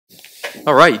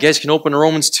All right, you guys can open to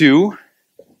Romans 2.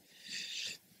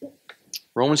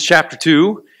 Romans chapter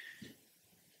 2.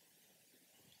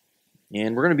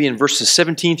 And we're going to be in verses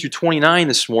 17 through 29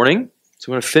 this morning.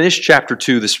 So we're going to finish chapter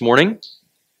 2 this morning.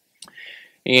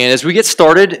 And as we get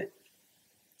started,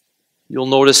 you'll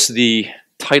notice the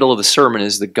title of the sermon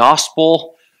is The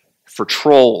Gospel for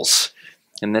Trolls.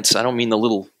 And that's, I don't mean the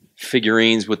little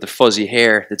figurines with the fuzzy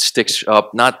hair that sticks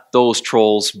up, not those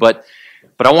trolls, but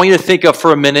I want you to think of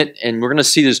for a minute, and we're going to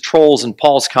see there's trolls in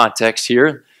Paul's context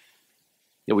here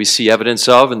that we see evidence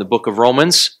of in the book of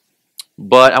Romans.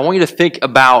 But I want you to think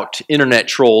about internet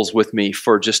trolls with me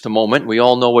for just a moment. We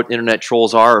all know what internet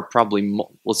trolls are, or probably,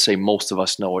 let's say most of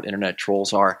us know what internet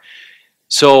trolls are.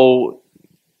 So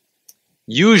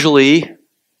usually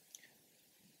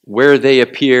where they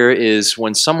appear is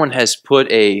when someone has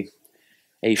put a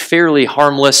fairly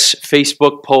harmless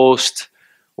Facebook post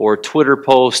or Twitter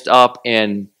post up,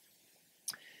 and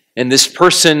this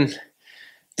person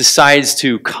decides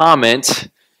to comment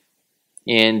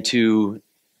and to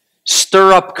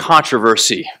stir up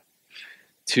controversy,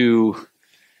 to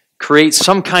create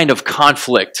some kind of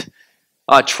conflict.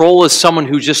 A troll is someone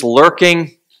who's just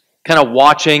lurking, kind of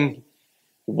watching,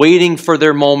 waiting for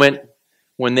their moment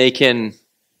when they can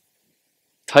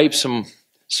type some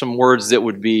words that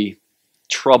would be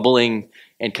troubling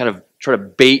and kind of try to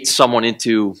bait someone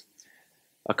into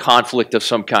a conflict of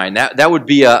some kind. That would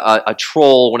be a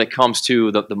troll when it comes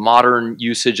to the modern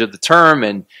usage of the term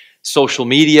and social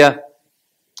media.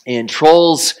 And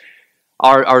trolls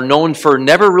are known for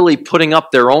never really putting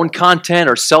up their own content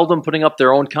or seldom putting up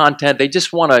their own content. They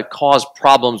just want to cause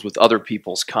problems with other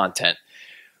people's content.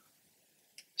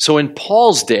 So in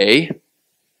Paul's day,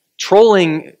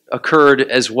 trolling occurred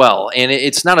as well. And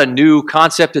it's not a new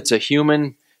concept. It's a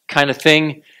human kind of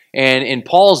thing. And in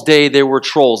Paul's day, there were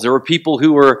trolls. There were people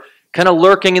who were kind of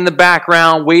lurking in the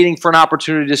background, waiting for an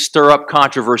opportunity to stir up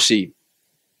controversy.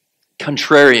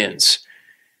 Contrarians.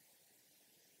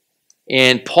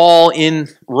 And Paul in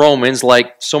Romans,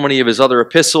 like so many of his other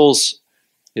epistles,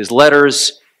 his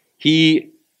letters, he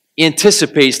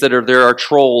anticipates that there are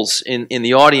trolls in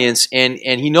the audience. And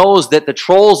he knows that the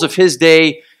trolls of his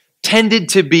day tended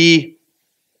to be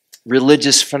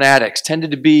religious fanatics,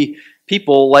 tended to be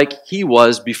people like he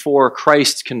was before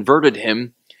Christ converted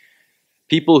him.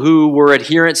 People who were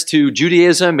adherents to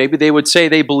Judaism. Maybe they would say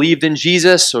they believed in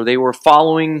Jesus or they were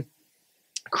following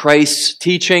Christ's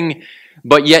teaching,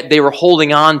 but yet they were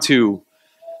holding on to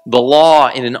the law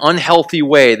in an unhealthy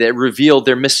way that revealed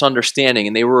their misunderstanding.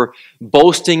 And they were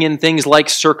boasting in things like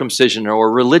circumcision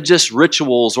or religious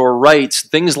rituals or rites,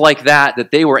 things like that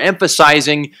they were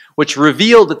emphasizing, which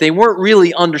revealed that they weren't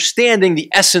really understanding the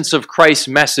essence of Christ's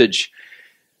message.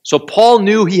 So Paul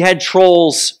knew he had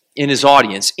trolls in his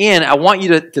audience. And I want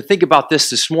you to think about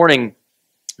this morning.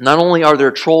 Not only are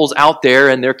there trolls out there,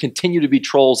 and there continue to be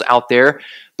trolls out there,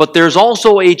 but there's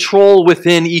also a troll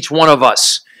within each one of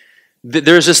us.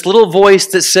 There's this little voice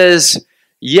that says,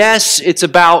 yes, it's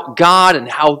about God and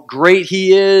how great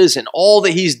He is and all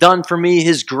that He's done for me,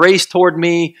 His grace toward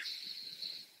me.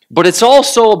 But it's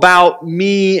also about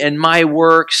me and my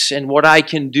works and what I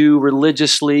can do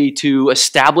religiously to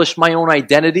establish my own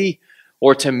identity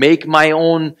or to make my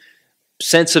own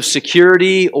sense of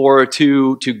security or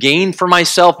to gain for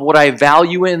myself what I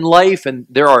value in life. And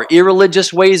there are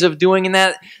irreligious ways of doing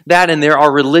that, and there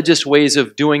are religious ways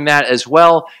of doing that as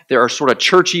well. There are sort of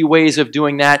churchy ways of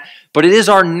doing that. But it is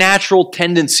our natural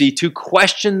tendency to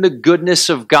question the goodness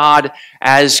of God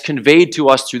as conveyed to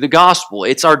us through the gospel.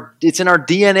 It's in our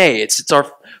DNA. It's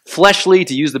our fleshly,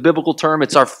 to use the biblical term,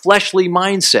 it's our fleshly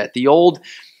mindset, the old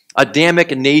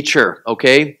Adamic nature,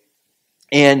 okay?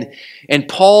 And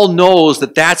Paul knows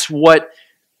that that's what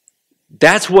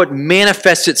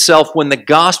manifests itself when the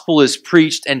gospel is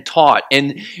preached and taught.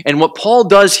 And what Paul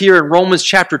does here in Romans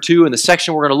chapter 2, in the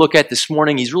section we're going to look at this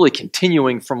morning, he's really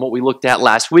continuing from what we looked at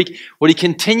last week. What he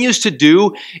continues to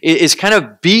do is kind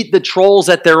of beat the trolls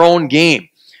at their own game.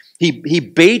 He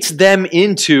baits them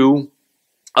into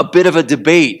a bit of a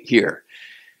debate here.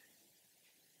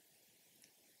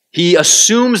 He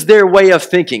assumes their way of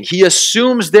thinking. He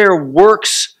assumes their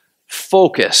works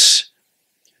focus.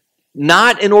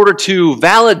 Not in order to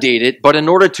validate it, but in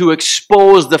order to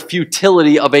expose the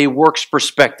futility of a works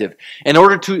perspective. In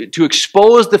order to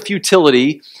expose the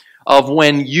futility of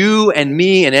when you and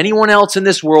me and anyone else in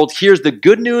this world hears the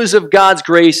good news of God's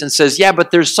grace and says, yeah,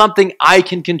 but there's something I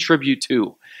can contribute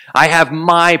to. I have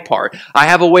my part. I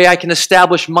have a way I can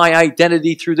establish my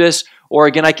identity through this, or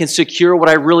again, I can secure what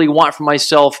I really want for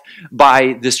myself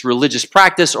by this religious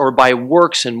practice or by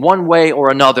works in one way or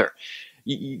another.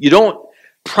 You don't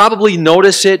probably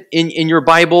notice it in your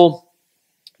Bible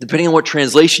depending on what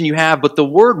translation you have, but the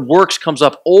word works comes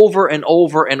up over and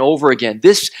over and over again.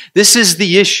 This is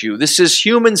the issue. This is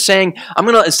humans saying, I'm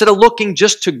going to, instead of looking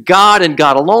just to God and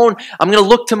God alone, I'm going to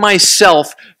look to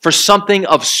myself for something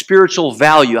of spiritual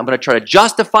value. I'm going to try to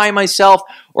justify myself,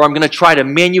 or I'm going to try to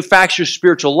manufacture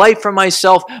spiritual life for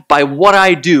myself by what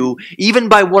I do, even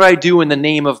by what I do in the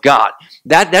name of God.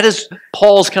 That is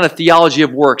Paul's kind of theology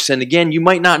of works. And again, you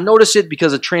might not notice it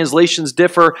because the translations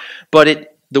differ, but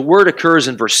the word occurs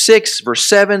in verse 6, verse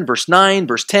 7, verse 9,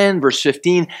 verse 10, verse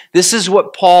 15. This is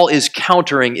what Paul is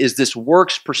countering, is this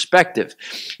works perspective.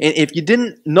 And if you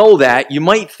didn't know that, you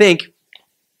might think,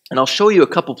 and I'll show you a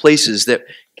couple places that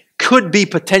could be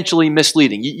potentially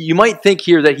misleading. You might think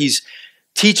here that he's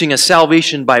teaching a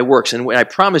salvation by works. And I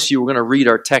promise you we're going to read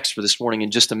our text for this morning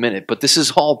in just a minute. But this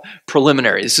is all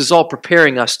preliminary. This is all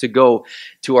preparing us to go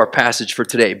to our passage for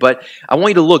today. But I want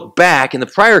you to look back in the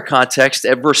prior context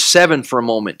at verse 7 for a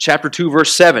moment. Chapter 2,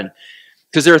 verse 7.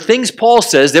 Because there are things Paul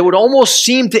says that would almost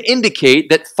seem to indicate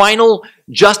that final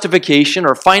justification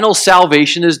or final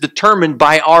salvation is determined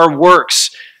by our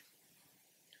works.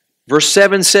 Verse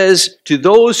 7 says, to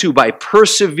those who by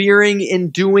persevering in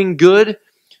doing good,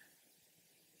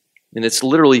 and it's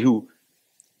literally who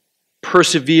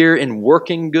persevere in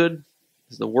working good,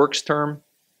 is the works term,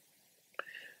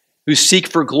 who seek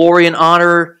for glory and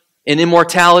honor and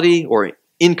immortality or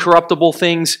incorruptible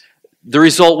things, the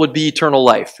result would be eternal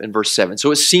life in verse 7.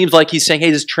 So it seems like he's saying,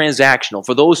 hey, this is transactional.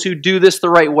 For those who do this the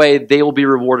right way, they will be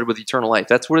rewarded with eternal life.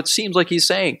 That's what it seems like he's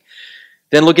saying.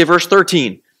 Then look at verse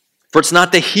 13. For it's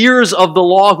not the hearers of the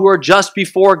law who are just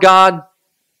before God,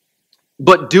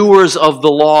 but doers of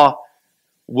the law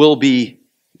will be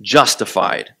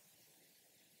justified.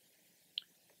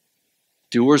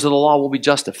 Doers of the law will be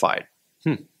justified.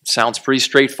 Sounds pretty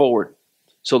straightforward.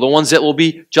 So the ones that will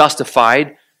be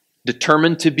justified,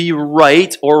 determined to be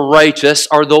right or righteous,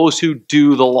 are those who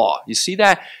do the law. You see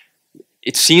that?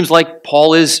 It seems like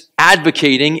Paul is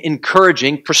advocating,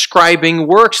 encouraging, prescribing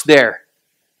works there.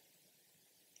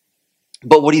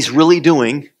 But what he's really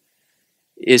doing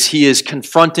is he is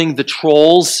confronting the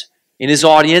trolls in his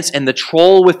audience and the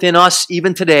troll within us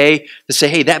even today to say,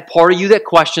 hey, that part of you that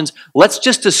questions, let's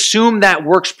just assume that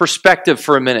works perspective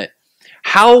for a minute.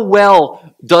 How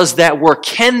well does that work?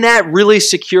 Can that really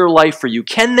secure life for you?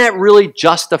 Can that really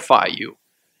justify you?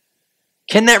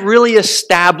 Can that really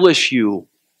establish you?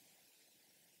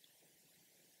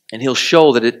 And he'll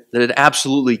show that it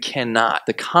absolutely cannot.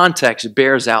 The context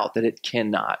bears out that it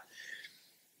cannot.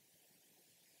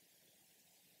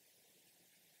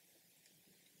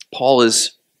 Paul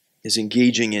is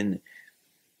engaging in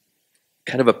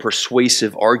kind of a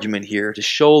persuasive argument here to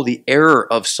show the error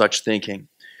of such thinking,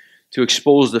 to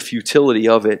expose the futility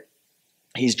of it.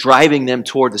 He's driving them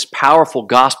toward this powerful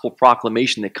gospel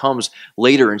proclamation that comes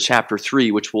later in chapter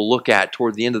 3, which we'll look at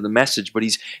toward the end of the message. But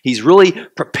he's really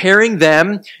preparing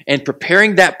them and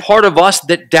preparing that part of us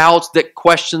that doubts, that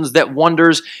questions, that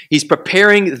wonders. He's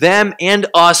preparing them and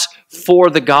us for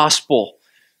the gospel,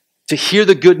 to hear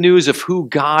the good news of who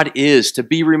God is, to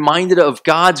be reminded of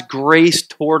God's grace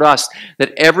toward us,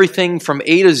 that everything from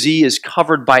A to Z is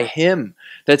covered by Him.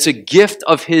 That's a gift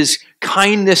of His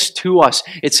kindness to us.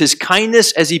 It's His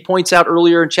kindness, as he points out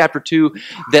earlier in chapter 2,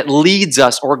 that leads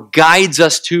us or guides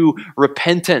us to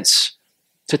repentance,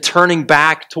 to turning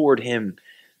back toward Him.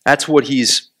 That's what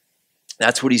he's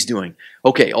doing.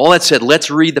 Okay, all that said,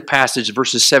 let's read the passage,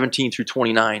 verses 17 through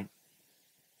 29.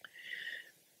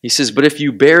 He says, but if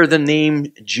you bear the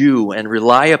name Jew and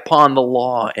rely upon the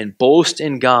law and boast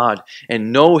in God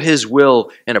and know His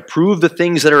will and approve the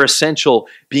things that are essential,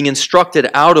 being instructed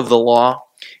out of the law,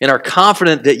 and are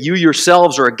confident that you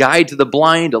yourselves are a guide to the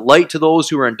blind, a light to those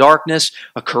who are in darkness,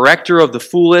 a corrector of the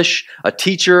foolish, a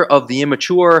teacher of the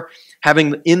immature,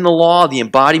 having in the law the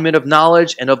embodiment of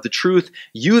knowledge and of the truth,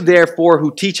 you therefore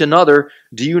who teach another,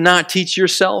 do you not teach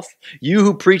yourself? You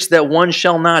who preach that one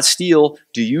shall not steal,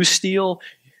 do you steal?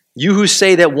 You who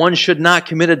say that one should not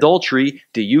commit adultery,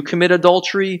 do you commit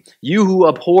adultery? You who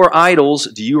abhor idols,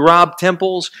 do you rob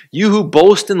temples? You who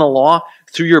boast in the law,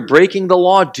 through your breaking the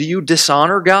law, do you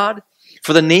dishonor God?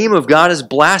 For the name of God is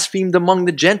blasphemed among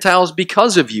the Gentiles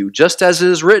because of you, just as it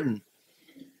is written.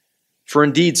 For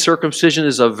indeed, circumcision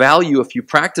is of value if you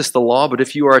practice the law, but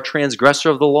if you are a transgressor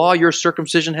of the law, your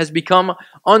circumcision has become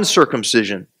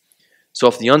uncircumcision. So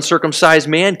if the uncircumcised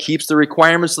man keeps the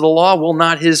requirements of the law, will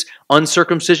not his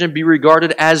uncircumcision be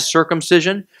regarded as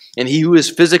circumcision? And he who is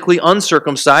physically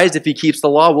uncircumcised, if he keeps the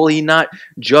law, will he not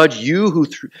judge you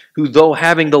who though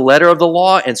having the letter of the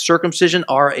law and circumcision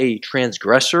are a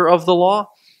transgressor of the law?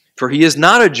 For he is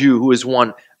not a Jew who is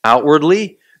one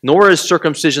outwardly, nor is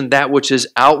circumcision that which is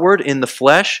outward in the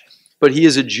flesh, but he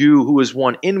is a Jew who is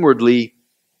one inwardly,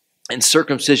 and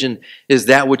circumcision is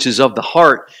that which is of the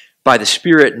heart, by the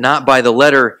Spirit, not by the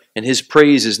letter, and his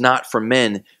praise is not from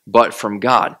men, but from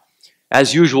God.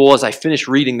 As usual, as I finish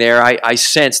reading there, I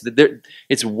sense that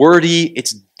it's wordy,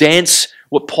 it's dense.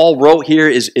 What Paul wrote here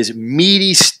is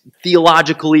meaty,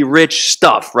 theologically rich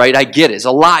stuff, right? I get it. There's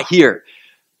a lot here.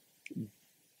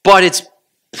 But it's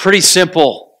pretty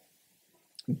simple.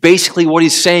 Basically, what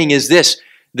he's saying is this.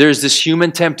 There's this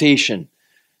human temptation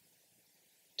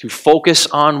to focus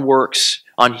on works,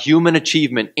 on human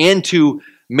achievement, and to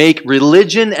make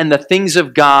religion and the things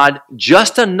of God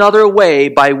just another way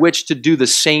by which to do the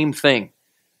same thing,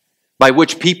 by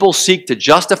which people seek to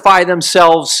justify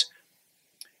themselves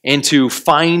and to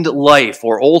find life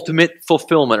or ultimate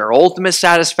fulfillment or ultimate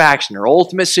satisfaction or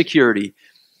ultimate security.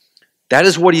 That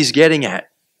is what he's getting at.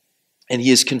 And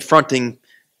he is confronting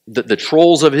the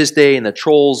trolls of his day and the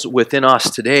trolls within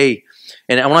us today.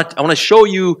 And I want to show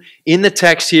you in the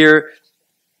text here,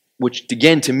 which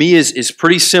again to me is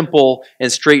pretty simple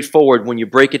and straightforward when you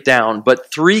break it down,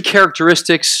 but three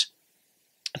characteristics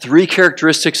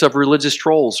of religious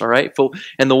trolls, all right?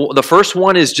 And the first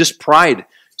one is just pride,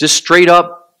 just straight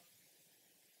up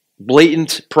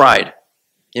blatant pride.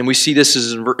 And we see this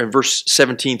is in verse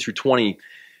 17 through 20,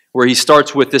 where he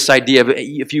starts with this idea of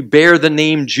if you bear the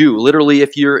name Jew, literally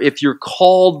if you're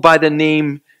called by the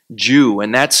name Jew,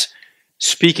 and that's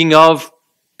speaking of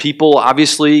people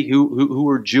obviously who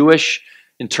were Jewish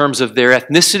in terms of their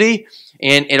ethnicity,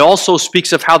 and it also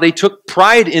speaks of how they took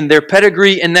pride in their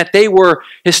pedigree and that they were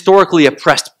historically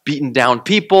oppressed, beaten down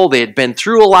people. They had been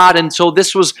through a lot, and so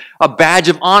this was a badge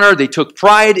of honor. They took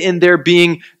pride in their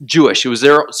being Jewish. It was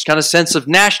their kind of sense of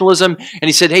nationalism, and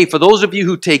he said, hey, for those of you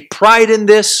who take pride in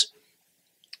this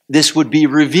would be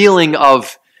revealing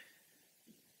of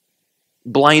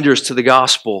blinders to the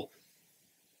gospel,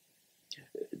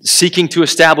 seeking to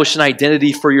establish an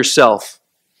identity for yourself.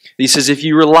 He says, if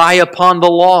you rely upon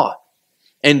the law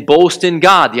and boast in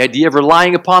God, the idea of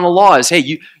relying upon the law is,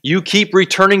 hey, you keep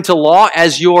returning to law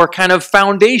as your kind of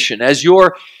foundation, as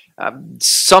your,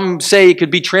 some say it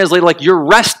could be translated like your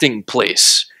resting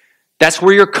place. That's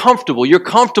where you're comfortable. You're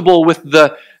comfortable with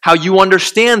how you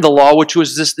understand the law, which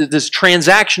was this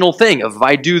transactional thing. If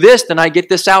I do this, then I get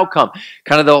this outcome.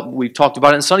 We talked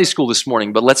about it in Sunday school this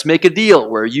morning, but let's make a deal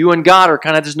where you and God are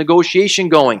kind of this negotiation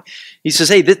going. He says,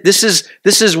 hey, this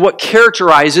is what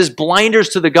characterizes blinders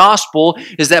to the gospel,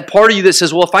 is that part of you that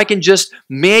says, well, if I can just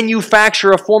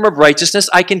manufacture a form of righteousness,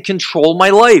 I can control my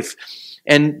life.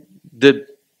 And the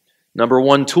number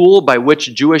one tool by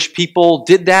which Jewish people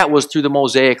did that was through the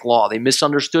Mosaic Law. They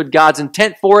misunderstood God's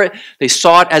intent for it. They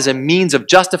saw it as a means of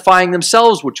justifying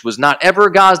themselves, which was not ever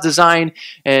God's design,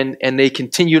 and they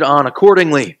continued on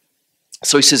accordingly.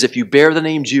 So he says, if you bear the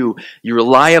name Jew, you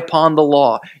rely upon the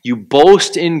law, you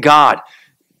boast in God.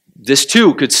 This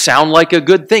too could sound like a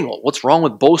good thing. Well, what's wrong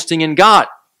with boasting in God?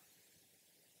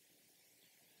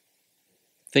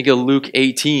 Think of Luke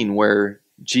 18, where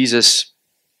Jesus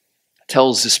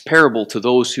tells this parable to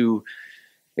those who,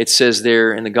 it says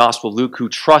there in the Gospel of Luke, who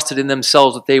trusted in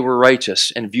themselves that they were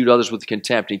righteous and viewed others with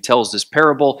contempt. He tells this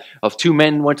parable of two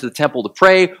men who went to the temple to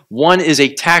pray. One is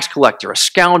a tax collector, a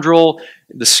scoundrel,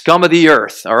 the scum of the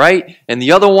earth, all right? And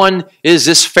the other one is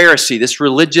this Pharisee, this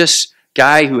religious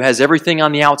guy who has everything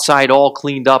on the outside all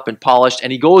cleaned up and polished,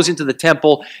 and he goes into the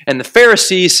temple, and the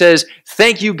Pharisee says,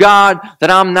 thank you, God,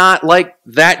 that I'm not like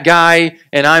that guy,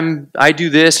 and I do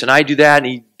this and I do that, and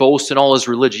he boasts in all his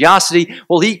religiosity.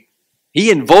 Well, he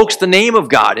invokes the name of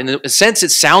God. In a sense,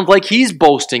 it sounds like he's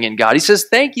boasting in God. He says,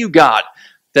 thank you, God,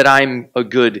 that I'm a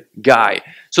good guy.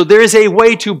 So there is a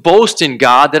way to boast in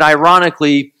God that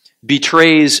ironically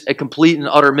betrays a complete and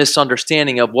utter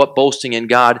misunderstanding of what boasting in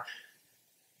God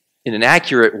in an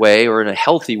accurate way or in a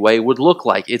healthy way would look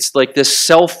like. It's like this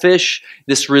selfish,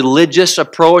 this religious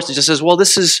approach that just says, well,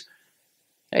 this is,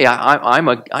 hey, I'm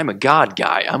a God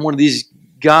guy. I'm one of these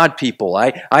God people.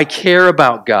 I care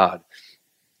about God.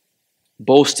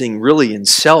 Boasting really in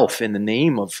self in the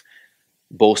name of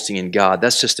boasting in God.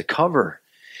 That's just a cover.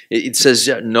 It says,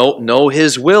 know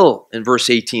His will in verse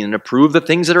 18 and approve the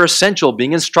things that are essential,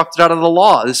 being instructed out of the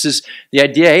law. This is the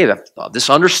idea, hey, this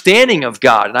understanding of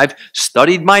God. And I've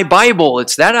studied my Bible.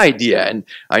 It's that idea. And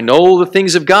I know the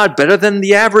things of God better than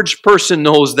the average person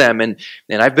knows them. And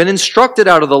I've been instructed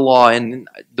out of the law. And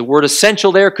the word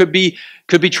essential there could be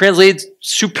translated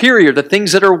superior, the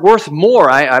things that are worth more.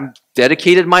 I've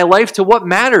dedicated my life to what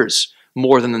matters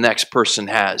more than the next person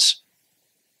has.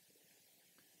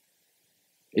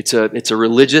 It's a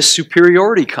religious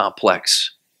superiority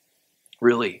complex,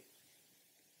 really.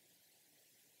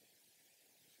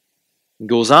 It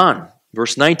goes on.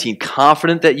 Verse 19,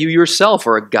 confident that you yourself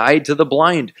are a guide to the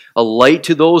blind, a light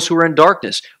to those who are in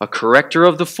darkness, a corrector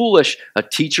of the foolish, a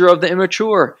teacher of the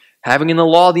immature, having in the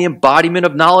law the embodiment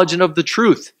of knowledge and of the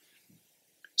truth.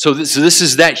 So this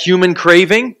is that human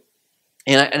craving.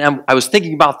 And I was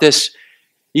thinking about this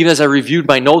even as I reviewed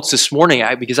my notes this morning,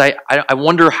 because I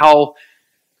wonder how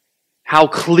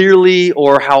clearly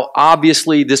or how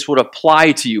obviously this would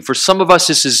apply to you. For some of us,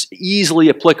 this is easily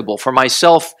applicable. For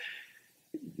myself,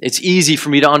 it's easy for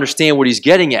me to understand what he's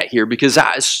getting at here, because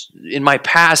in my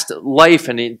past life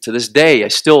and to this day,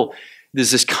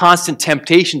 there's this constant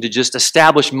temptation to just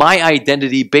establish my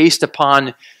identity based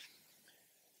upon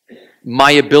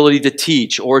my ability to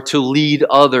teach or to lead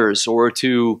others or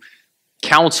to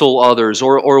counsel others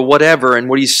or whatever. And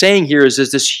what he's saying here is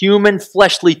there's this human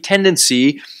fleshly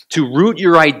tendency to root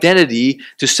your identity,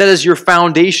 to set as your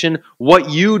foundation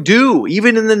what you do,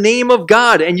 even in the name of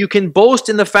God. And you can boast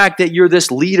in the fact that you're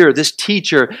this leader, this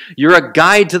teacher. You're a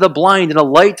guide to the blind and a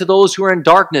light to those who are in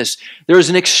darkness. There's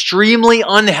an extremely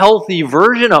unhealthy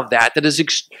version of that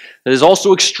is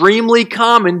also extremely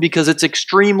common because it's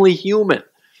extremely human.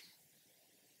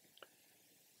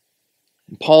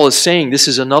 Paul is saying this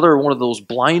is another one of those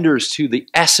blinders to the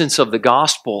essence of the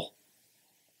gospel.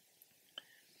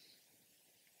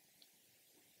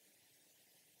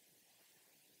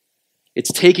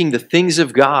 It's taking the things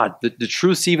of God, the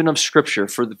truths even of Scripture.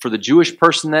 For the Jewish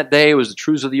person that day, it was the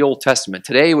truths of the Old Testament.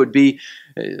 Today it would be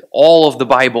all of the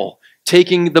Bible.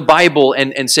 Taking the Bible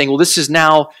and saying, well, this is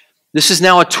now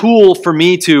a tool for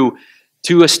me to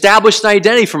establish an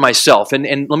identity for myself.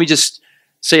 And let me just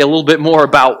say a little bit more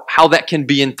about how that can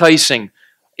be enticing.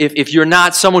 If you're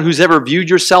not someone who's ever viewed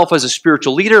yourself as a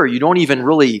spiritual leader, or you don't even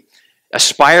really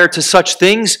aspire to such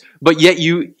things, but yet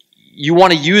you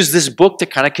want to use this book to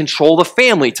kind of control the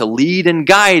family, to lead and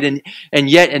guide,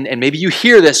 and maybe you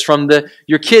hear this from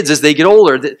your kids as they get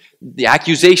older, the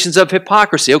accusations of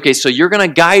hypocrisy. Okay, so you're going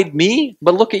to guide me,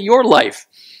 but look at your life.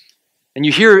 And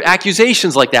you hear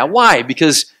accusations like that. Why?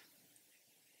 Because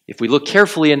if we look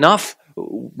carefully enough,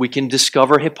 we can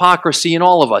discover hypocrisy in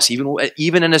all of us,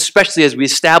 even and especially as we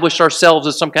establish ourselves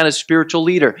as some kind of spiritual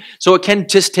leader. So it can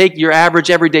just take your average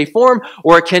everyday form,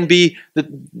 or it can be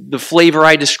the flavor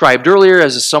I described earlier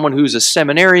as someone who's a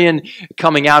seminarian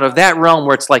coming out of that realm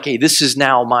where it's like, hey, this is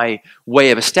now my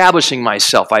way of establishing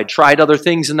myself. I tried other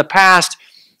things in the past.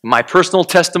 My personal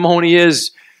testimony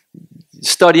is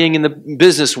studying in the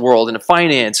business world and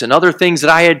finance and other things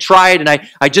that I had tried, and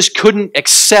I just couldn't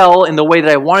excel in the way that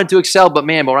I wanted to excel. But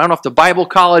when I'm off to Bible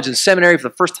college and seminary for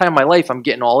the first time in my life, I'm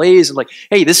getting all A's. I'm like,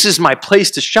 hey, this is my place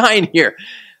to shine here.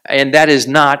 And that is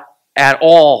not at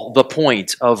all the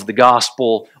point of the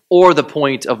gospel or the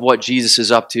point of what Jesus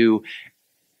is up to.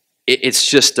 It's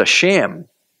just a sham.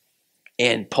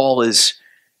 And Paul is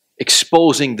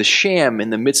exposing the sham in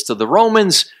the midst of the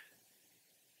Romans.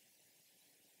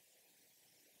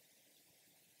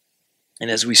 And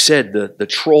as we said, the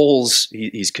trolls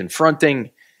he's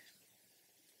confronting,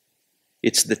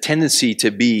 it's the tendency to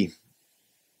be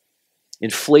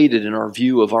inflated in our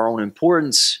view of our own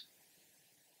importance,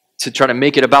 to try to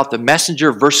make it about the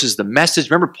messenger versus the message.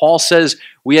 Remember, Paul says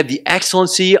we have the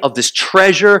excellency of this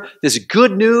treasure, this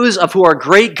good news of who our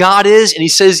great God is. And he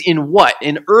says in what?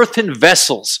 In earthen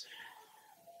vessels,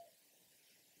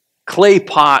 clay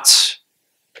pots,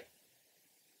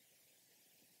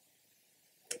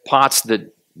 pots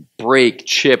that break,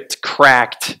 chipped,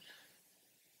 cracked,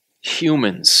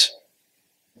 humans.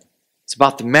 It's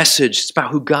about the message. It's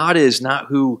about who God is, not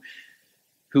who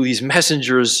these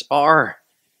messengers are.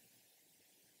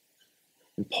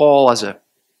 And Paul, as a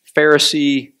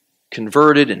Pharisee,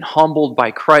 converted and humbled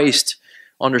by Christ,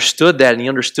 understood that, and he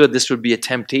understood this would be a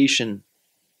temptation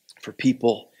for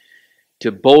people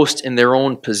to boast in their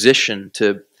own position,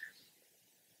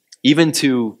 even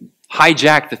to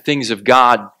hijack the things of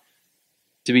God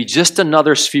to be just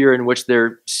another sphere in which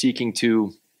they're seeking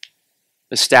to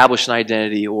establish an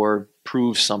identity or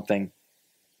prove something,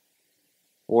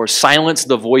 or silence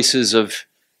the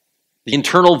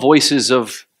internal voices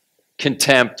of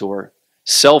contempt or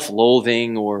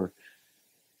self-loathing, or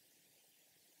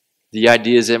the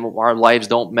ideas that our lives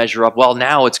don't measure up. Well,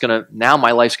 now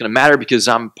my life's going to matter because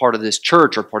I'm part of this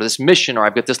church or part of this mission, or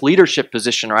I've got this leadership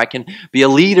position, or I can be a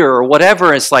leader or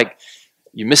whatever. It's like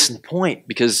you're missing the point,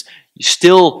 because you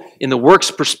still, in the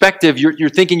works perspective, you're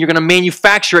thinking you're going to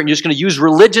manufacture it, and you're just going to use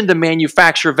religion to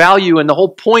manufacture value. And the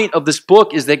whole point of this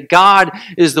book is that God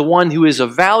is the one who is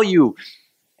of value,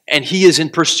 and he is in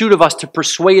pursuit of us to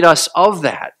persuade us of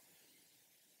that,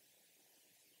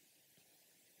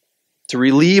 to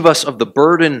relieve us of the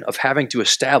burden of having to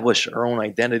establish our own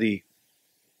identity,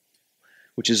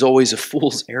 which is always a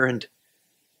fool's errand.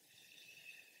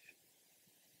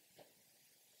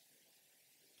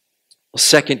 A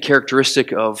second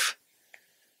characteristic of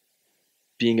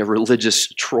being a religious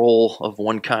troll of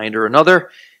one kind or another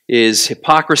is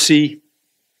hypocrisy.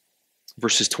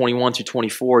 Verses 21 to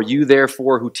 24, you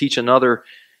therefore who teach another,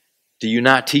 do you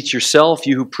not teach yourself?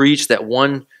 You who preach that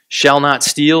one shall not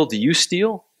steal, do you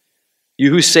steal? You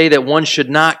who say that one should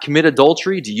not commit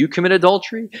adultery, do you commit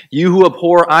adultery? You who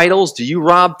abhor idols, do you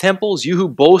rob temples? You who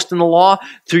boast in the law,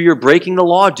 through your breaking the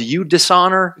law, do you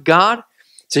dishonor God?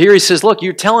 So here he says, look,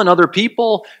 you're telling other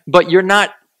people, but you're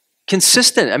not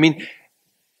consistent. I mean,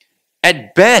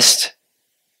 at best,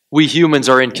 we humans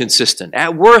are inconsistent.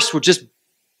 At worst, we're just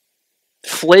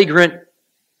flagrant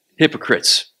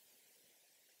hypocrites.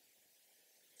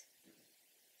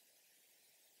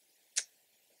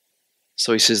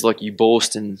 So he says, look, you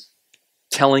boast in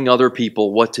telling other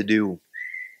people what to do.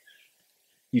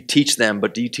 You teach them,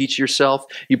 but do you teach yourself?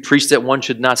 You preach that one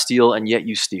should not steal, and yet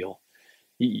you steal.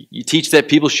 You teach that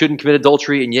people shouldn't commit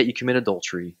adultery, and yet you commit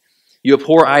adultery. You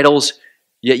abhor idols,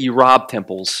 yet you rob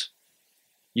temples.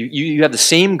 You have the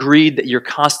same greed that you're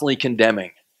constantly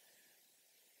condemning.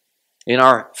 In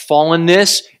our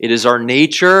fallenness, it is our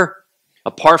nature.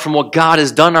 Apart from what God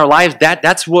has done in our lives,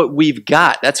 that's what we've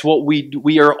got. That's what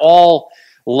we are all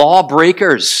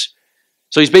lawbreakers.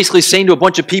 So he's basically saying to a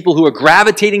bunch of people who are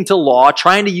gravitating to law,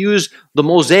 trying to use the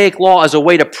Mosaic law as a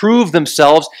way to prove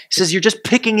themselves, he says, you're just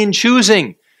picking and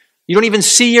choosing. You don't even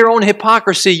see your own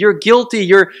hypocrisy. You're guilty.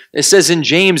 It says in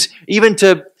James, even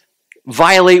to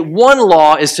violate one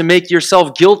law is to make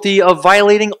yourself guilty of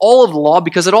violating all of the law,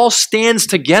 because it all stands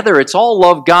together. It's all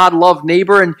love God, love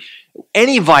neighbor, and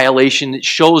any violation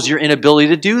shows your inability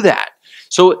to do that.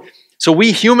 So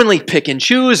we humanly pick and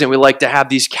choose, and we like to have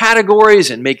these categories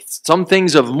and make some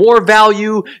things of more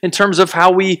value in terms of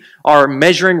how we are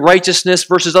measuring righteousness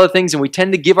versus other things, and we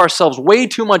tend to give ourselves way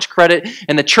too much credit.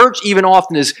 And the church even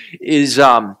often is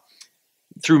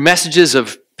through messages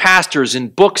of pastors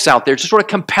and books out there, just sort of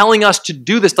compelling us to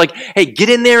do this. Like, hey, get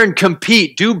in there and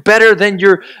compete. Do better than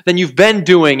you've been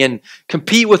doing, and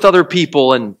compete with other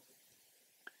people. And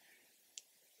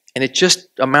it just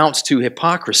amounts to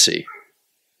hypocrisy.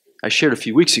 I shared a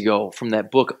few weeks ago from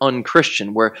that book,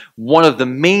 Unchristian, where one of the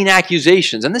main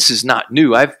accusations, and this is not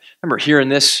new, I remember hearing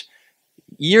this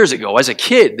years ago as a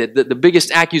kid, that the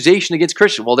biggest accusation against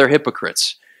Christians, well, they're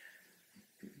hypocrites.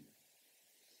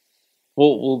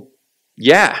 Well,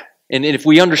 yeah. And if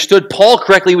we understood Paul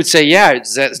correctly, we would say, yeah,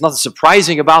 there's nothing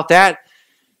surprising about that.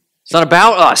 It's not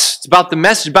about us. It's about the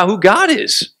message, about who God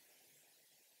is.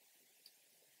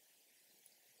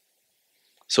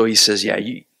 So he says, yeah,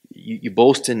 you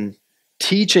boast in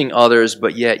teaching others,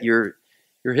 but yet you're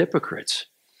hypocrites.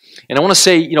 And I want to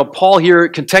say, Paul here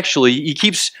contextually, he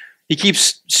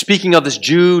keeps speaking of this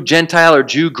Jew, Gentile, or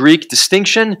Jew, Greek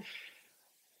distinction.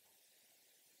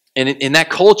 And in that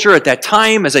culture at that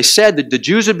time, as I said, the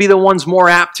Jews would be the ones more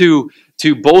apt to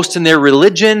boast in their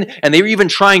religion, and they were even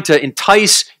trying to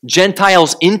entice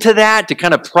Gentiles into that, to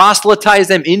kind of proselytize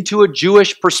them into a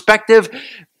Jewish perspective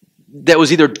that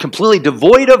was either completely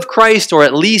devoid of Christ or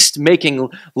at least making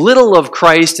little of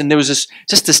Christ. And there was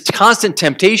this constant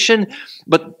temptation.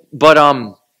 But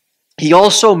he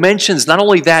also mentions not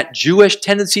only that Jewish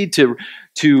tendency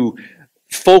to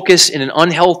focus in an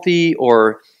unhealthy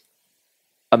or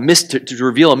to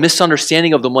reveal a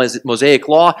misunderstanding of the Mosaic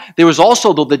law. There was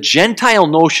also the Gentile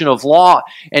notion of law.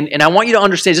 And I want you to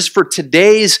understand, just for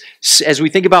as we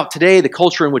think about today, the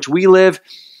culture in which we live,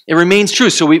 it remains true.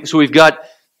 So we've got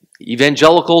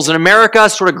evangelicals in America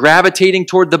sort of gravitating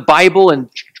toward the Bible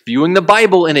and viewing the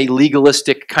Bible in a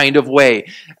legalistic kind of way,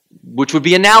 which would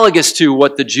be analogous to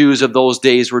what the Jews of those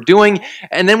days were doing.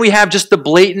 And then we have just the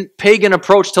blatant pagan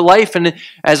approach to life. And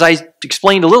as I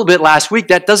explained a little bit last week,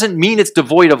 that doesn't mean it's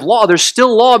devoid of law. There's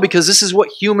still law, because this is what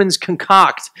humans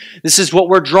concoct. This is what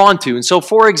we're drawn to. And so,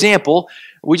 for example,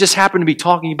 we just happened to be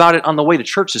talking about it on the way to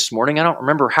church this morning. I don't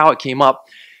remember how it came up.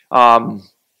 But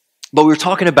we were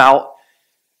talking about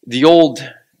the old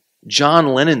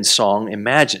John Lennon song,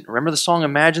 Imagine. Remember the song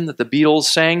Imagine that the Beatles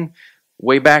sang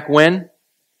way back when?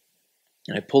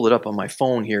 And I pulled it up on my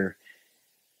phone here.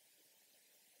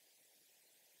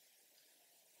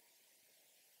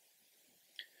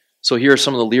 So here are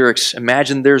some of the lyrics.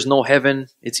 Imagine there's no heaven.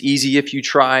 It's easy if you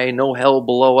try. No hell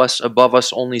below us, above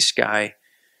us only sky.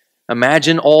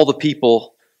 Imagine all the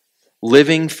people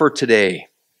living for today.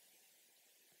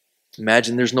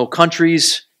 Imagine there's no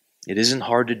countries. It isn't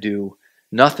hard to do.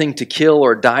 Nothing to kill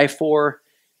or die for,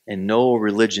 and no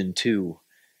religion too.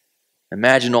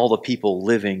 Imagine all the people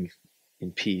living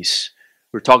in peace.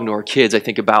 We're talking to our kids, I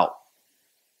think, about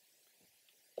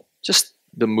just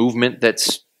the movement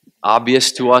that's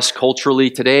obvious to us culturally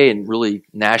today and really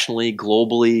nationally,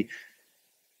 globally,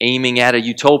 aiming at a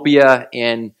utopia.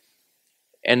 And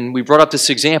we brought up this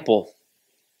example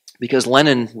because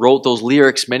Lennon wrote those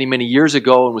lyrics many, many years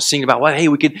ago and was singing about, well, hey,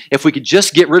 if we could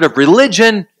just get rid of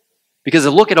religion, because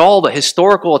look at all the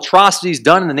historical atrocities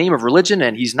done in the name of religion,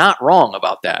 and he's not wrong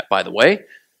about that, by the way.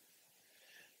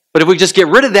 But if we just get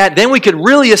rid of that, then we could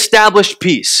really establish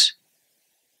peace.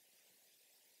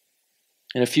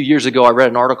 And a few years ago, I read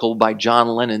an article by John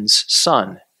Lennon's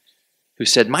son, who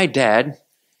said, my dad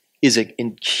is a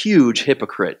huge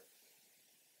hypocrite.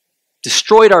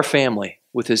 Destroyed our family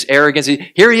with his arrogance.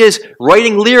 Here he is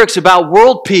writing lyrics about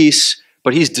world peace,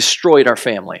 but he's destroyed our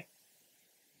family.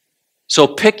 So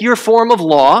pick your form of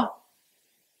law.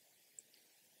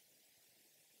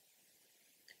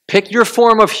 Pick your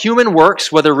form of human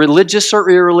works, whether religious or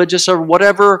irreligious or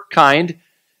whatever kind.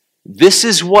 This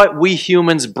is what we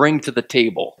humans bring to the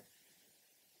table.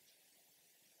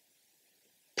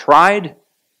 Pride,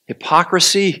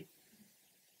 hypocrisy.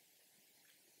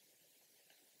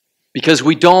 Because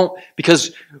we're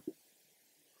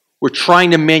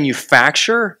trying to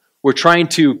manufacture, we're trying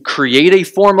to create a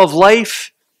form of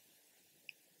life.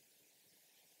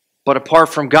 But apart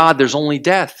from God, there's only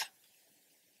death.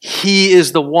 He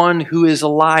is the one who is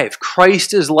alive.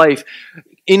 Christ is life.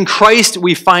 In Christ,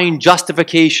 we find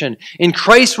justification. In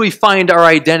Christ, we find our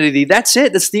identity. That's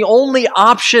it. That's the only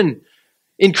option.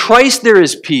 In Christ, there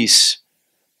is peace.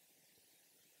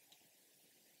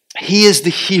 He is the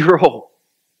hero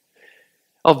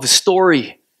of the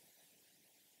story.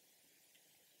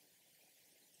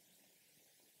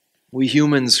 We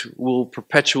humans will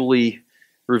perpetually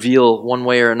reveal one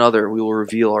way or another. We will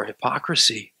reveal our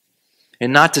hypocrisy.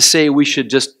 And not to say we should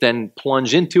just then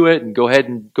plunge into it and go ahead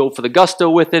and go for the gusto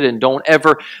with it and don't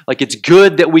ever, it's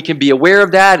good that we can be aware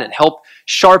of that and help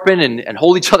sharpen and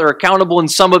hold each other accountable in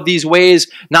some of these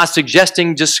ways, not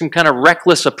suggesting just some kind of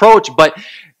reckless approach, but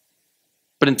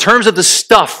in terms of the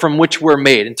stuff from which we're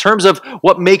made, in terms of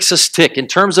what makes us tick, in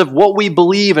terms of what we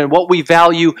believe and what we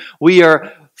value, we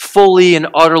are fully and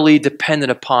utterly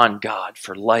dependent upon God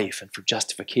for life and for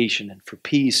justification and for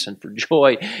peace and for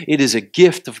joy. It is a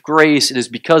gift of grace. It is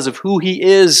because of who He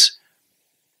is,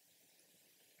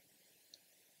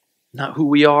 not who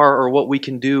we are or what we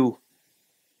can do.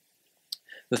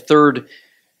 The third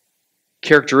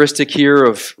characteristic here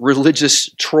of religious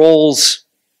trolls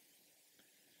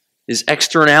is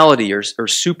externality or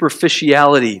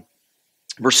superficiality.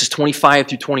 Verses 25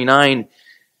 through 29.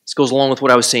 This goes along with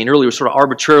what I was saying earlier. We sort of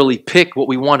arbitrarily pick what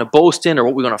we want to boast in or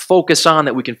what we want to focus on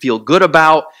that we can feel good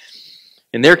about.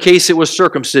 In their case, it was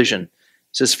circumcision. It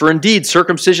says, for indeed,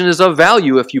 circumcision is of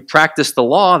value if you practice the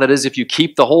law. That is, if you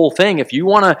keep the whole thing. If you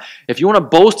want to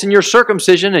boast in your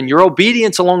circumcision and your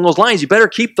obedience along those lines, you better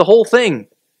keep the whole thing.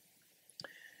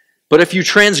 But if you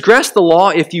transgress the law,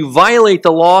 if you violate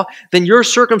the law, then your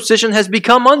circumcision has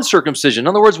become uncircumcision. In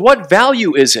other words, what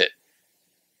value is it?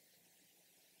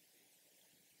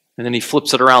 And then he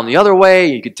flips it around the other way.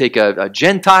 You could take a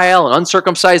Gentile, an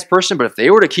uncircumcised person, but if they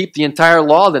were to keep the entire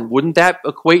law, then wouldn't that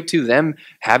equate to them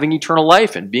having eternal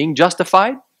life and being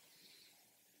justified?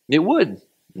 It would.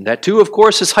 And that too, of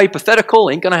course, is hypothetical.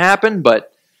 Ain't going to happen, but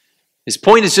his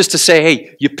point is just to say,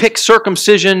 hey, you pick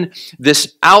circumcision,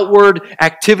 this outward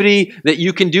activity that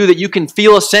you can do, that you can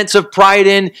feel a sense of pride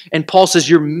in, and Paul says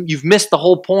you've missed the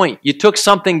whole point. You took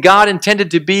something God intended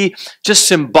to be just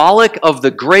symbolic of the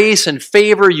grace and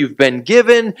favor you've been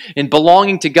given in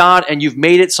belonging to God, and you've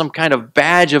made it some kind of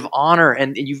badge of honor,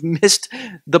 and you've missed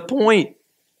the point.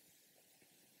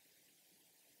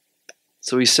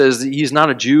 So he says that he's not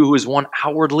a Jew who is one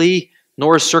outwardly,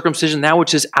 nor is circumcision that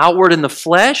which is outward in the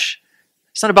flesh.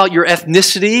 It's not about your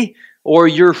ethnicity or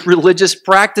your religious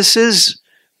practices.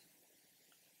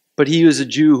 But he is a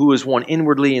Jew who is one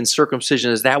inwardly, and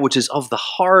circumcision is that which is of the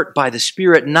heart by the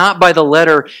Spirit, not by the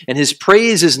letter. And his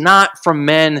praise is not from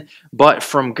men, but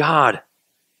from God.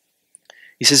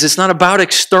 He says it's not about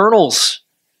externals.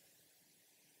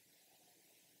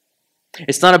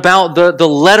 It's not about the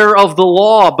letter of the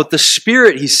law, but the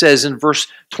Spirit, he says in verse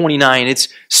 29. It's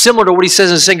similar to what he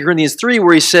says in 2 Corinthians 3,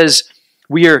 where he says,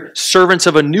 we are servants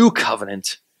of a new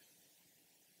covenant,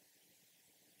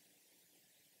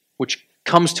 which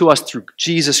comes to us through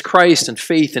Jesus Christ and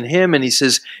faith in Him. And he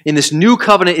says, in this new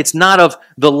covenant, it's not of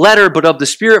the letter, but of the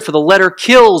Spirit, for the letter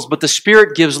kills, but the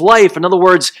Spirit gives life. In other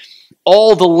words,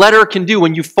 all the letter can do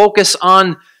when you focus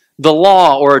on the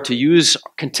law, or to use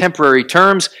contemporary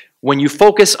terms, when you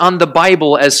focus on the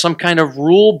Bible as some kind of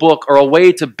rule book or a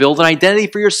way to build an identity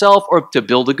for yourself, or to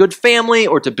build a good family,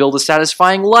 or to build a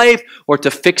satisfying life, or to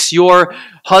fix your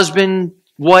husband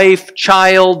wife,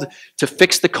 child, to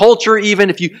fix the culture even.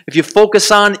 If you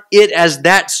focus on it as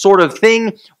that sort of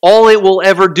thing, all it will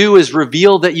ever do is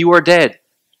reveal that you are dead.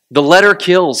 The letter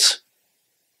kills.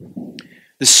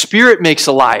 The Spirit makes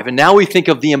alive. And now we think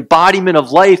of the embodiment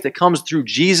of life that comes through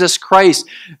Jesus Christ.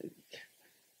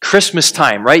 Christmas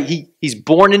time, right? He's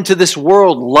born into this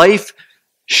world. Life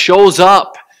shows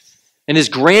up and is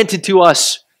granted to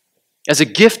us as a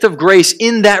gift of grace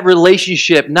in that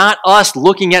relationship, not us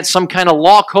looking at some kind of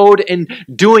law code and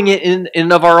doing it in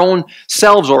and of our own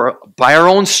selves or by our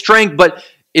own strength, but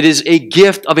it is a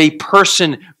gift of a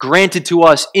person granted to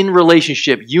us in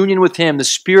relationship, union with Him, the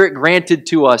Spirit granted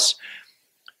to us,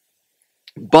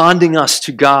 bonding us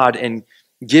to God and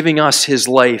giving us His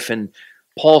life. And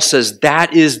Paul says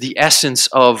that is the essence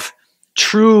of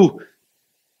true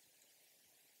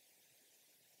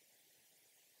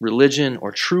religion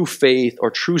or true faith or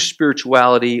true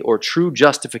spirituality or true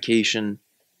justification.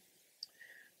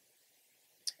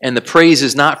 And the praise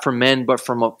is not from men but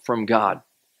from God.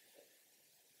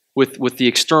 With the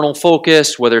external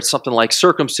focus, whether it's something like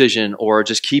circumcision or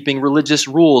just keeping religious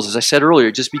rules, as I said earlier,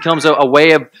 it just becomes a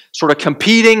way of sort of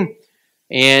competing.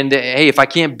 And hey, if I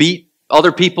can't beat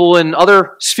other people in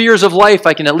other spheres of life,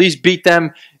 I can at least beat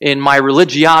them in my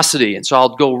religiosity. And so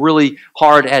I'll go really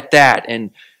hard at that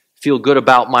and feel good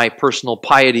about my personal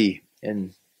piety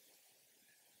and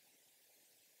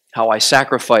how I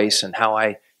sacrifice and how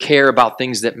I care about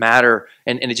things that matter.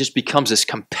 And it just becomes this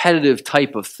competitive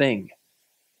type of thing.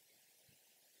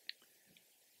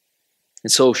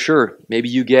 And so, sure, maybe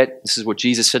you get, this is what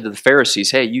Jesus said to the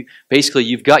Pharisees, hey,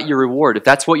 you've got your reward. If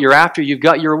that's what you're after, you've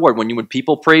got your reward. When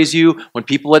people praise you, when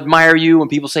people admire you, when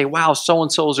people say, wow,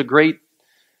 so-and-so is a great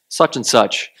such and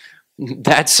such,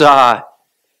 that's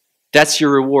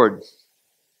your reward.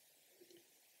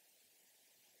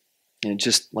 And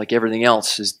just like everything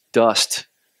else is dust.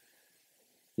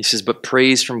 He says, but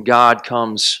praise from God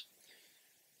comes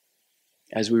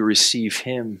as we receive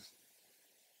Him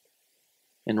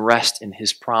and rest in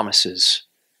His promises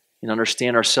and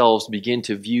understand ourselves, begin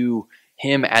to view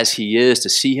Him as He is, to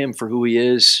see Him for who He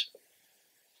is,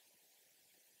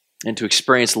 and to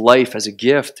experience life as a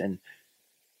gift and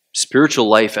spiritual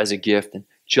life as a gift and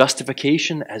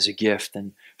justification as a gift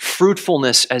and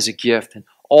fruitfulness as a gift and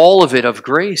all of it of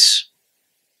grace.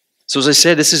 So as I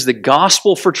said, this is the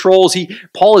gospel for trolls.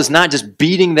 Paul is not just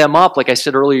beating them up. Like I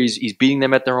said earlier, he's beating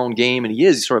them at their own game, and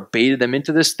he sort of baited them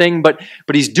into this thing, but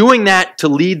he's doing that to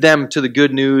lead them to the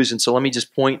good news. And so let me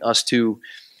just point us to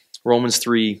Romans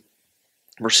 3,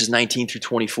 verses 19 through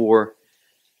 24.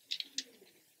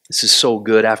 This is so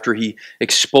good. After he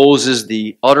exposes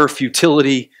the utter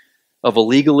futility of a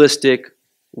legalistic,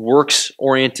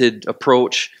 works-oriented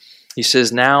approach, he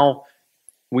says, now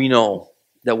we know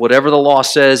that whatever the law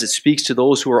says, it speaks to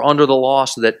those who are under the law,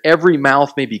 so that every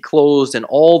mouth may be closed and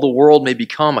all the world may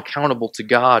become accountable to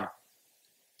God.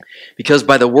 Because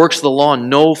by the works of the law,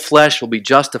 no flesh will be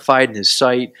justified in His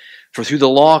sight, for through the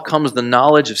law comes the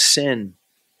knowledge of sin.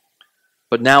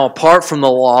 But now, apart from the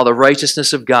law, the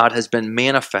righteousness of God has been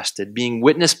manifested, being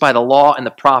witnessed by the law and the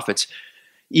prophets,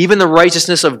 even the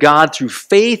righteousness of God through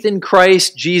faith in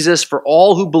Christ Jesus for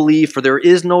all who believe, for there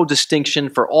is no distinction,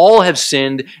 for all have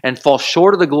sinned and fall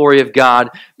short of the glory of God,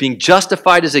 being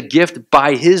justified as a gift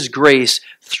by His grace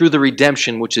through the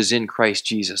redemption which is in Christ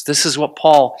Jesus. This is what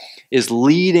Paul is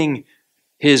leading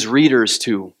his readers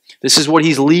to. This is what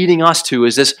he's leading us to,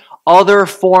 is this other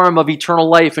form of eternal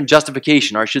life and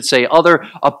justification, or I should say other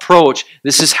approach.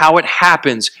 This is how it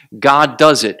happens. God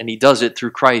does it, and He does it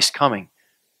through Christ coming.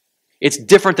 It's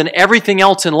different than everything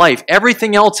else in life.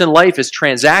 Everything else in life is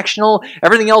transactional.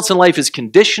 Everything else in life is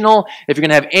conditional. If you're going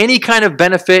to have any kind of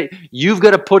benefit, you've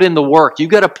got to put in the work. You've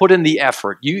got to put in the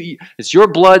effort. It's your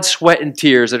blood, sweat, and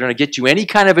tears that are going to get you any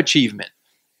kind of achievement.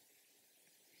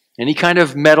 Any kind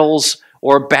of medals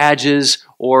or badges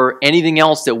or anything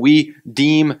else that we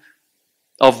deem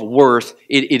of worth,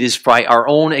 it is by our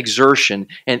own exertion.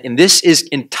 And this is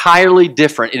entirely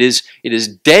different. It is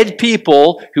dead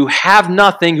people who have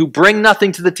nothing, who bring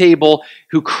nothing to the table,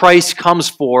 who Christ comes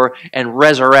for and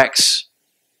resurrects.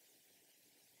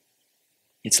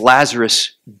 It's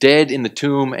Lazarus dead in the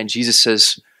tomb, and Jesus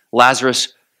says,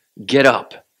 Lazarus, get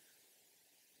up.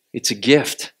 It's a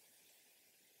gift.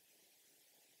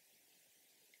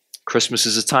 Christmas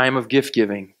is a time of gift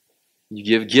giving. You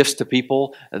give gifts to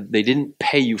people they didn't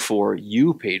pay you for.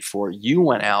 You paid for. You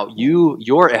went out.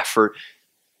 Your effort.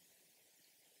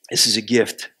 This is a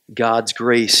gift. God's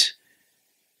grace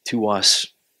to us.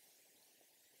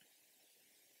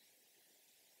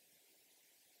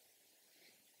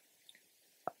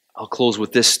 I'll close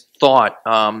with this thought.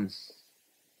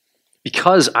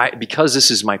 because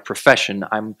this is my profession,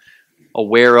 I'm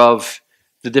aware of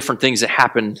the different things that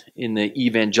happen in the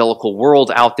evangelical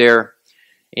world out there.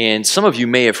 And some of you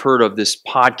may have heard of this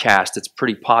podcast. It's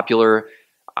pretty popular,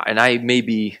 and I may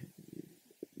be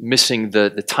missing the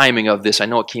timing of this. I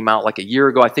know it came out like a year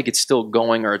ago. I think it's still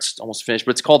going, or it's almost finished,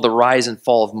 but it's called The Rise and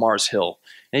Fall of Mars Hill.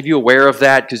 Any of you aware of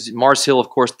that? Because Mars Hill, of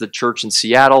course, the church in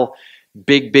Seattle,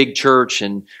 big church,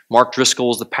 and Mark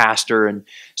Driscoll is the pastor. And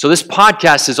so this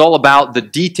podcast is all about the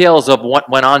details of what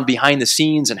went on behind the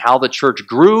scenes and how the church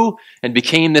grew and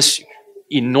became this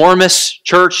enormous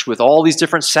church with all these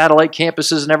different satellite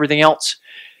campuses and everything else,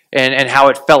 and how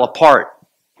it fell apart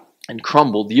and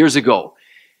crumbled years ago.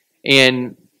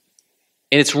 And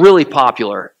it's really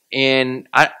popular. And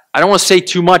I don't want to say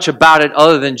too much about it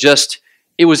other than just,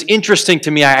 it was interesting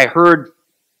to me. I heard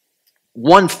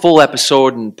one full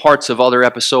episode and parts of other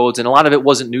episodes, and a lot of it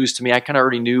wasn't news to me. I kind of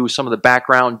already knew some of the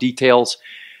background details.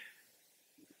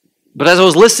 But as I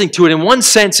was listening to it, in one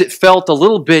sense, it felt a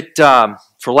little bit,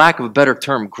 for lack of a better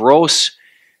term, gross,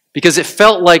 because it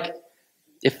felt like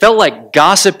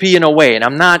gossipy in a way. And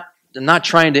I'm not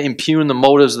trying to impugn the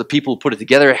motives of the people who put it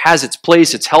together. It has its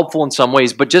place. It's helpful in some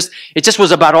ways, but it just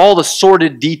was about all the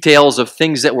sordid details of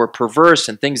things that were perverse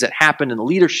and things that happened in the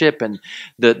leadership and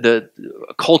the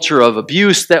culture of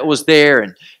abuse that was there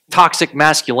and toxic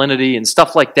masculinity and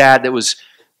stuff like that.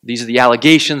 These are the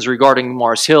allegations regarding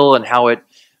Mars Hill and how it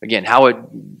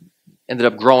ended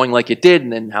up growing like it did,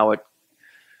 and then how it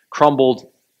crumbled.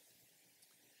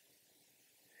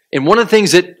 And one of the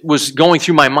things that was going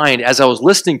through my mind as I was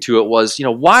listening to it was,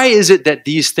 why is it that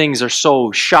these things are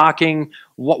so shocking?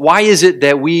 Why is it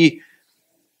that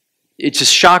it's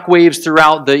just shockwaves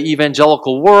throughout the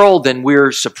evangelical world, and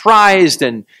we're surprised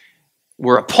and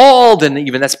we're appalled, and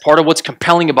even that's part of what's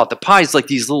compelling about the pie. It's like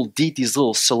these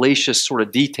little salacious sort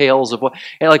of details of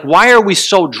why are we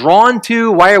so drawn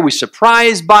to? Why are we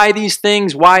surprised by these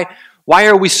things? Why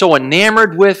are we so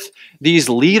enamored with these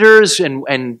leaders?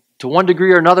 And to one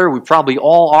degree or another, we probably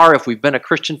all are. If we've been a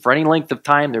Christian for any length of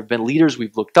time, there have been leaders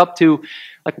we've looked up to.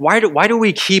 Why do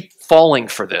we keep falling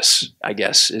for this, I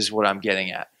guess, is what I'm getting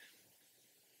at.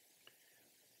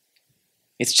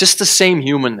 It's just the same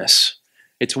humanness.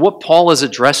 It's what Paul is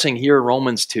addressing here in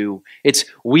Romans 2. It's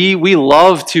we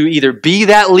love to either be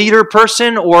that leader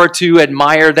person or to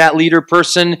admire that leader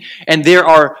person, and there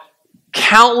are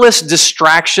countless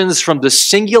distractions from the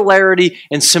singularity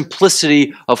and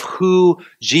simplicity of who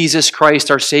Jesus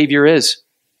Christ, our Savior, is,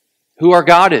 who our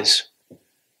God is.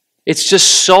 It's just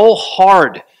so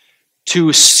hard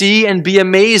to see and be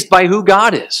amazed by who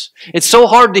God is. It's so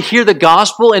hard to hear the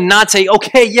gospel and not say,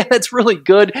 okay, yeah, that's really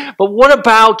good, but what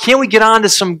about, can't we get on to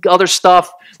some other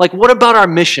stuff? What about our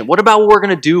mission? What about what we're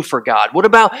going to do for God? What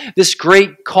about this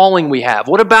great calling we have?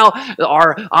 What about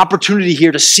our opportunity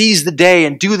here to seize the day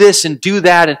and do this and do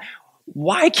that? And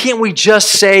why can't we just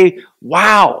say,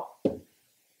 wow,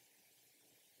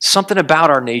 something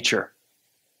about our nature?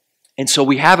 And so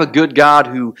we have a good God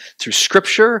who, through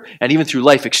Scripture and even through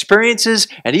life experiences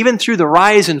and even through the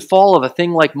rise and fall of a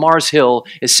thing like Mars Hill,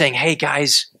 is saying, hey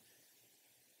guys,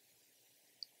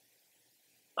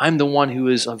 I'm the one who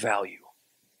is of value.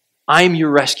 I'm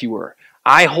your rescuer.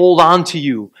 I hold on to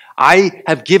you. I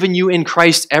have given you in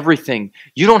Christ everything.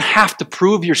 You don't have to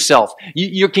prove yourself.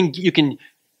 You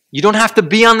don't have to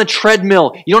be on the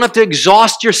treadmill. You don't have to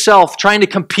exhaust yourself trying to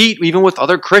compete even with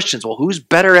other Christians. Well, who's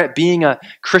better at being a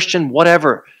Christian?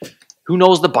 Whatever. Who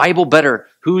knows the Bible better?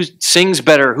 Who sings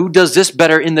better? Who does this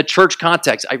better in the church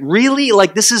context?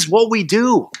 This is what we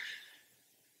do.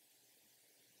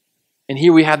 And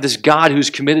here we have this God who's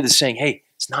committed to saying, hey,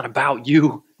 it's not about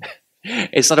you.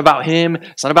 It's not about him.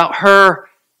 It's not about her.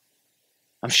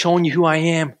 I'm showing you who I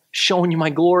am, showing you my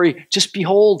glory. Just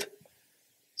behold.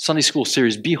 Sunday school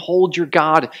series, behold your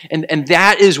God. And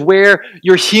that is where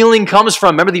your healing comes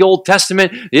from. Remember the Old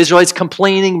Testament, the Israelites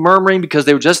complaining, murmuring because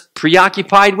they were just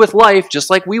preoccupied with life, just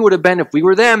like we would have been if we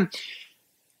were them.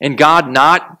 And God,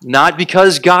 not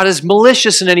because God is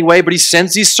malicious in any way, but he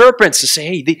sends these serpents to say,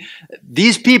 hey,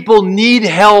 these people need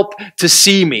help to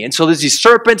see me. And so there's these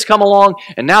serpents come along,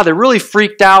 and now they're really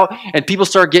freaked out, and people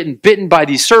start getting bitten by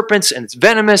these serpents, and it's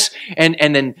venomous.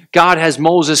 And then God has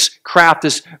Moses craft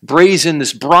this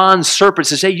bronze serpent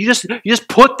to say, you just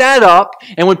put that up,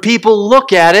 and when people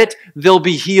look at it, they'll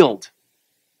be healed.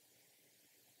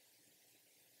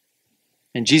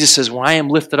 And Jesus says, when I am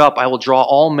lifted up, I will draw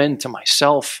all men to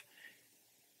myself.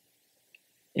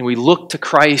 And we look to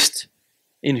Christ,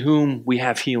 in whom we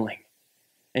have healing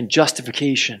and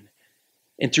justification.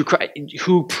 And through Christ,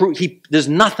 there's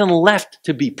nothing left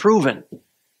to be proven.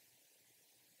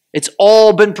 It's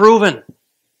all been proven.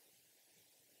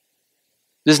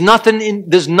 There's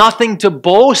nothing to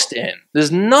boast in.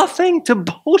 There's nothing to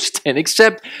boast in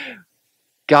except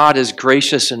God is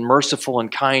gracious and merciful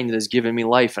and kind and has given me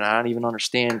life, and I don't even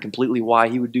understand completely why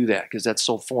he would do that, because that's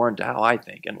so foreign to how I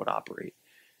think and would operate.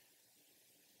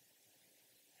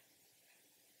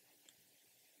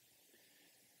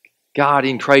 God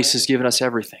in Christ has given us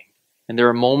everything. And there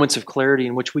are moments of clarity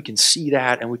in which we can see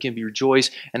that and we can be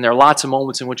rejoiced, and there are lots of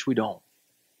moments in which we don't.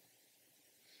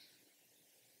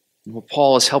 And what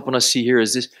Paul is helping us see here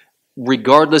is this: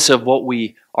 regardless of what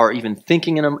we are even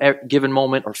thinking in a given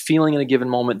moment or feeling in a given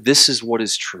moment, this is what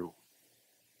is true.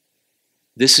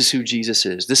 This is who Jesus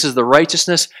is. This is the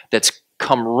righteousness that's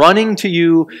come running to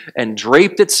you and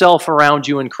draped itself around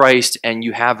you in Christ, and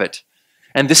you have it.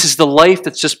 And this is the life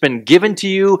that's just been given to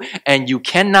you, and you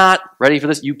cannot, ready for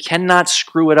this, you cannot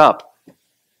screw it up.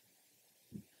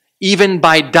 Even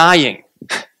by dying.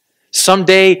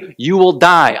 Someday you will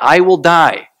die. I will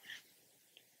die.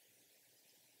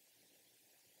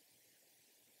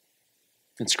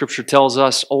 And Scripture tells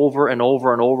us over and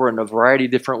over and over in a variety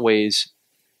of different ways,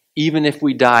 even if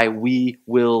we die, we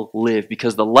will live.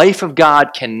 Because the life of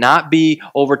God cannot be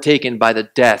overtaken by the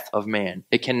death of man.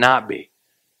 It cannot be.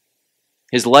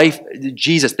 His life,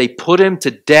 Jesus, they put him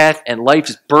to death and life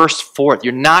just burst forth.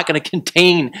 You're not going to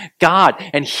contain God.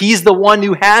 And he's the one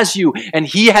who has you. And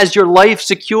he has your life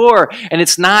secure. And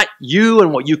it's not you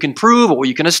and what you can prove or what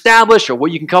you can establish or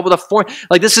what you can come up with a form.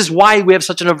 Like, this is why we have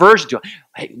such an aversion to it.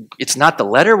 Hey, it's not the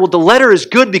letter. Well, the letter is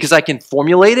good because I can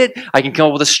formulate it. I can come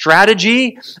up with a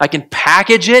strategy. I can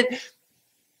package it.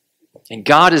 And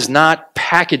God is not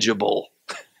packageable.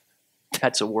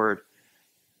 That's a word.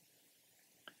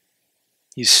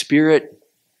 He's Spirit.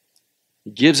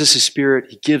 He gives us His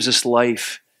Spirit. He gives us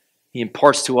life. He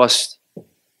imparts to us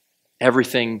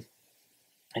everything.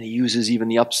 And He uses even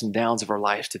the ups and downs of our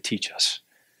lives to teach us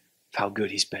how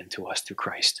good He's been to us through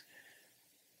Christ.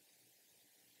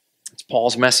 It's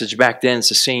Paul's message back then. It's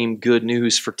the same good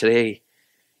news for today.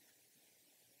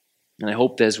 And I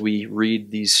hope that as we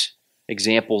read these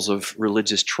examples of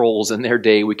religious trolls in their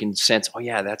day, we can sense, oh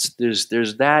yeah,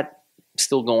 there's that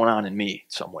still going on in me in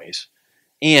some ways.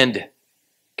 And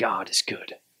God is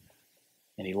good,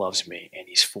 and He loves me, and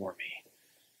He's for me.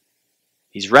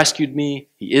 He's rescued me,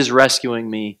 He is rescuing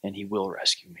me, and He will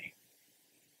rescue me.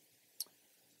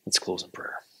 Let's close in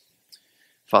prayer.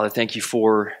 Father, thank You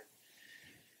for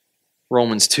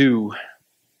Romans 2.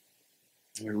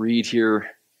 We read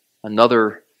here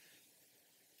another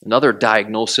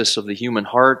diagnosis of the human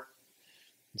heart,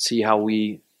 and see how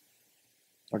we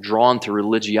are drawn to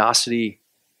religiosity.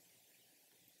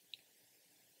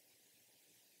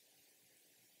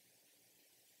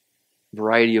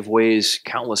 Variety of ways,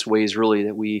 countless ways really,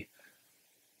 that we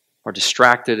are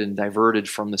distracted and diverted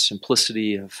from the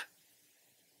simplicity of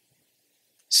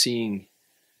seeing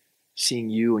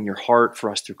You and Your heart for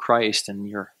us through Christ, and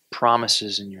Your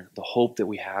promises and the hope that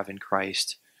we have in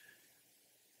Christ.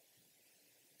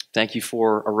 Thank You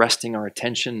for arresting our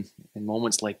attention in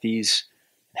moments like these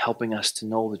and helping us to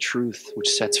know the truth which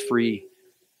sets free.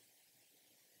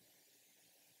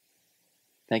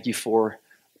 Thank You for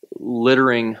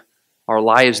littering our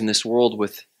lives in this world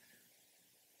with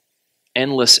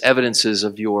endless evidences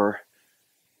of Your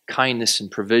kindness and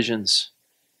provisions.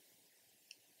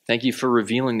 Thank You for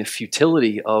revealing the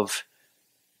futility of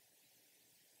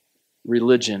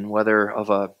religion, whether of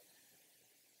a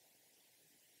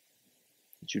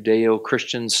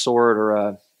Judeo-Christian sort or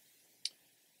a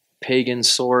pagan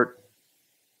sort.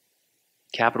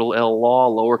 Capital L law,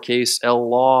 lowercase l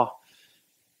law.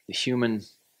 The human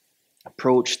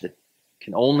approach that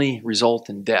can only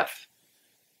result in death,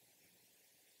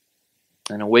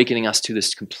 and awakening us to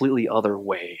this completely other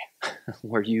way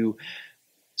where You,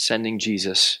 sending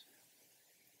Jesus,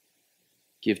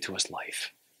 give to us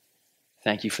life.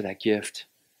 Thank You for that gift.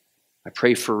 I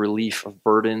pray for relief of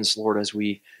burdens, Lord, as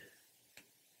we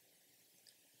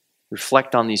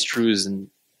reflect on these truths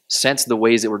and sense the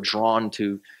ways that we're drawn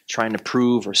to trying to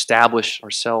prove or establish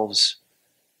ourselves,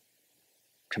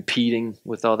 competing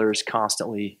with others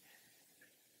constantly.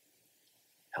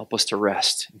 Help us to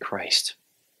rest in Christ,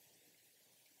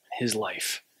 His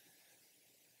life.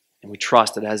 And we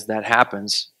trust that as that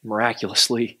happens,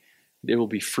 miraculously, there will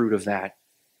be fruit of that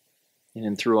in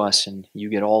and through us, and You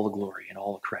get all the glory and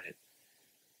all the credit.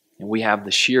 And we have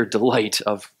the sheer delight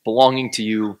of belonging to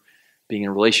You, being in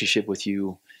a relationship with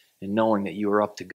You, and knowing that You are up to